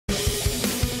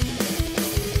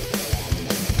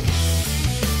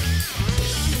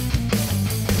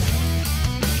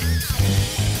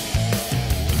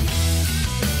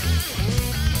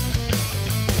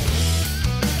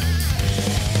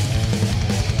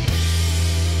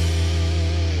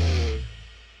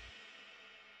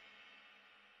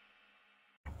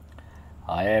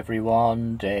Hi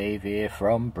everyone, Dave here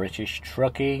from British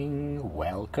Trucking.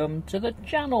 Welcome to the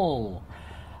channel.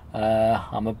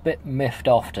 I'm a bit miffed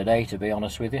off today, to be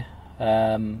honest with you.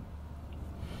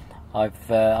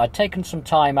 I'd taken some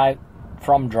time out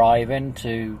from driving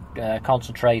to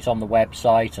concentrate on the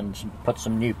website and put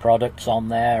some new products on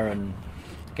there and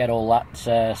get all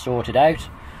that sorted out.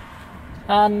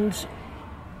 And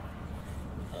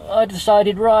I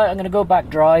decided, right, I'm going to go back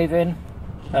driving,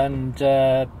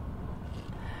 and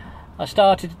I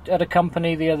started at a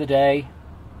company the other day,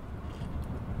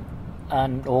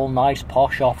 and all nice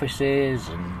posh offices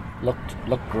and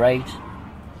looked great.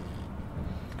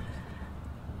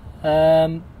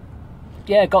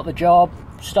 Yeah, got the job,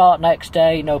 start next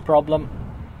day, no problem.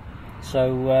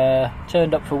 So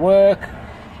turned up for work,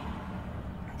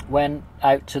 went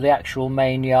out to the actual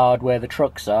main yard where the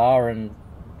trucks are, and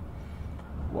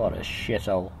what a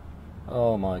shithole.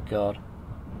 Oh my god.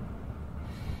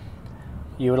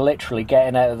 You were literally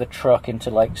getting out of the truck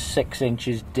into like 6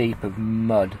 inches deep of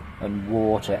mud and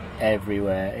water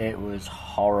everywhere. It was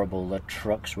horrible. The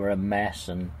trucks were a mess,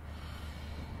 and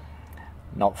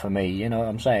not for me, you know what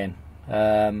I'm saying?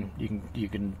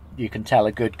 You can tell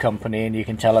a good company and you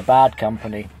can tell a bad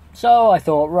company. So I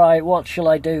thought, right, what shall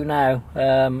I do now?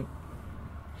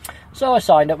 So I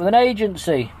signed up with an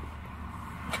agency.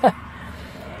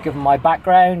 Given my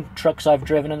background, trucks I've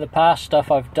driven in the past,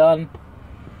 stuff I've done.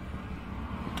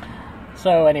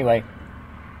 So anyway,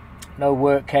 no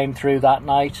work came through that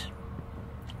night.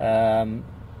 Got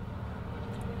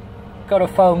a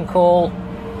phone call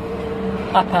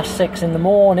 6:30 in the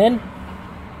morning,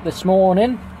 this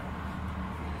morning,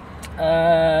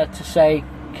 to say,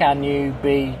 can you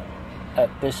be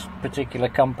at this particular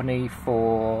company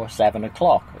for 7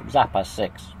 o'clock? It was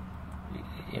 6:30.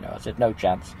 You know, I said, no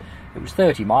chance. It was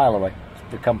 30 miles away,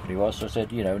 the company was, so I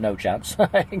said, you know, no chance.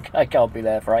 I can't be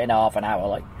there for in half an hour,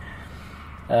 like.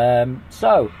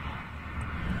 So,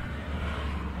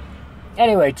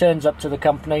 anyway, turns up to the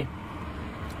company,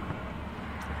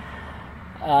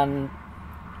 and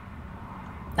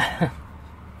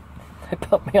they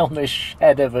put me on this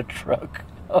shed of a truck.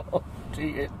 Oh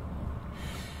dear,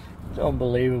 it's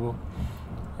unbelievable.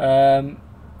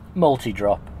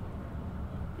 Multi-drop,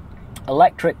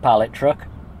 electric pallet truck.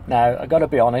 Now, I got to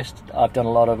be honest, I've done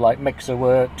a lot of like mixer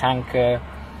work, tanker,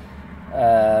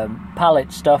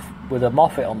 pallet stuff with a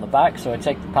moffat on the back, so I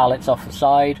take the pallets off the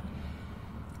side.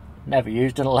 Never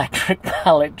used an electric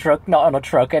pallet truck, not on a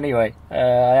truck anyway.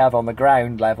 I have on the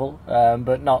ground level,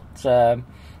 but not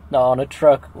on a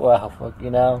truck. Well, you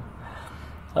know,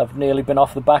 I've nearly been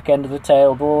off the back end of the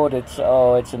tailboard.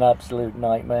 It's an absolute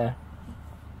nightmare.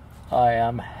 I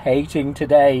am hating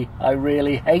today. I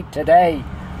really hate today.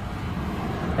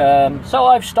 So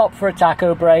I've stopped for a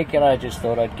taco break, and I just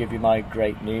thought I'd give you my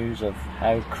great news of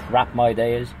how crap my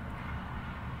day is.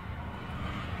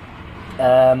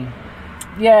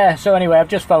 Yeah, so anyway, I've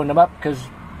just phoned them up because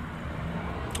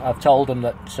I've told them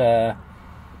that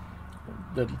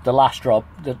the last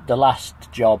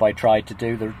job I tried to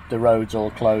do, the road's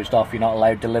all closed off. You're not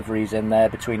allowed deliveries in there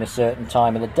between a certain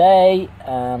time of the day,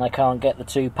 and I can't get the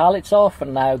 2 pallets off,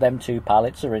 and now them 2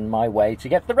 pallets are in my way to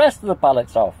get the rest of the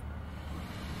pallets off.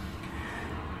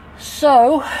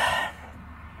 So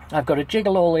I've got to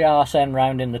jiggle all the arse end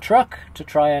round in the truck to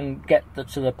try and get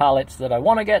to the pallets that I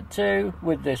want to get to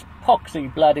with this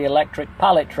poxy bloody electric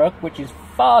pallet truck, which is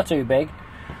far too big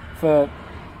for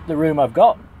the room I've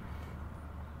got.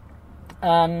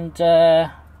 And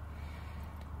yeah,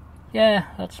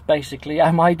 that's basically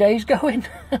how my day's going.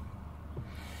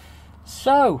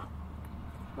 So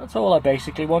that's all I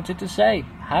basically wanted to say.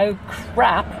 How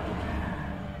crap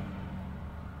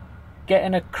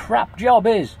getting a crap job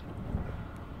is.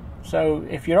 So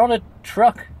if you're on a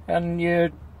truck and you're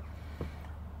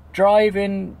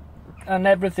driving and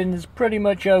everything's pretty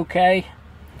much okay,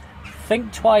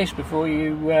 think twice before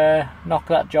you knock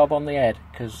that job on the head,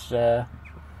 because I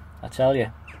tell you,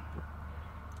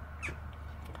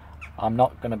 I'm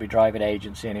not going to be driving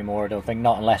agency anymore, I don't think,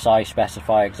 not unless I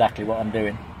specify exactly what I'm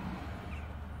doing.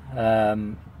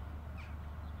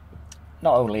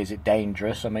 Not only is it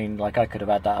dangerous, I mean, like, I could have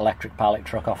had that electric pallet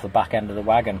truck off the back end of the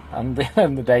wagon, and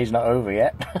the day's not over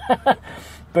yet.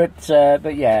 But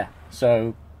yeah,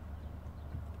 so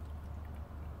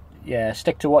yeah,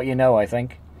 stick to what you know, I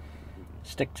think.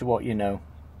 Stick to what you know.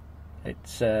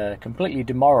 It's completely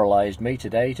demoralised me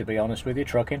today, to be honest with you,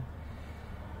 trucking.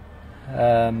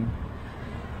 You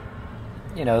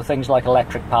know, things like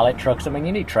electric pallet trucks, I mean,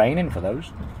 you need training for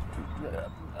those.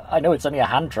 I know it's only a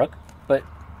hand truck, but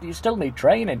you still need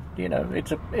training, you know.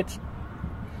 It's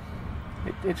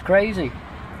crazy.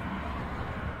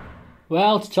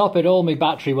 Well, to top it all, my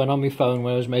battery went on my phone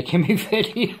when I was making my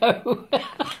video.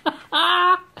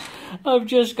 I've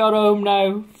just got home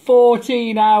now,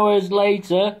 14 hours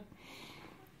later,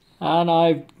 and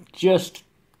I've just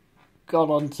gone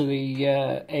onto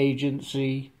the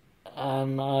agency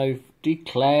and I've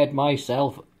declared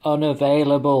myself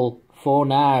unavailable for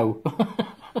now.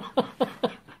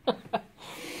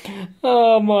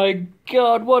 Oh my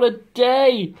God, what a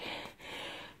day!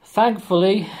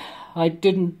 Thankfully, I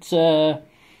didn't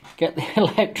get the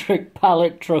electric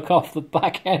pallet truck off the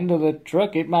back end of the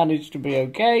truck. It managed to be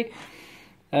okay.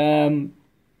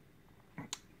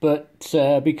 But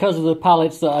because of the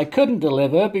pallets that I couldn't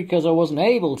deliver, because I wasn't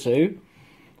able to,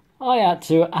 I had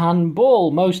to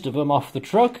handball most of them off the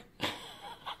truck.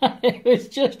 It was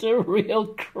just a real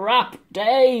crap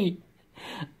day.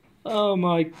 Oh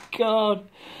my God.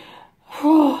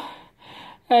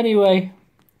 Anyway,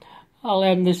 I'll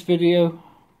end this video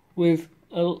with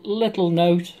a little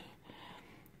note.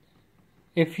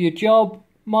 If your job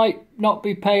might not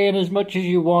be paying as much as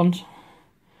you want,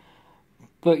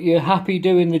 but you're happy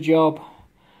doing the job,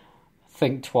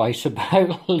 think twice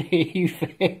about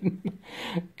leaving,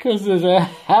 because there's a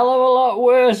hell of a lot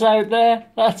worse out there,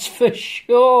 that's for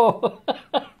sure.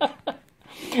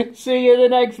 See you in the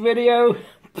next video.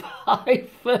 Bye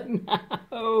for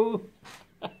now.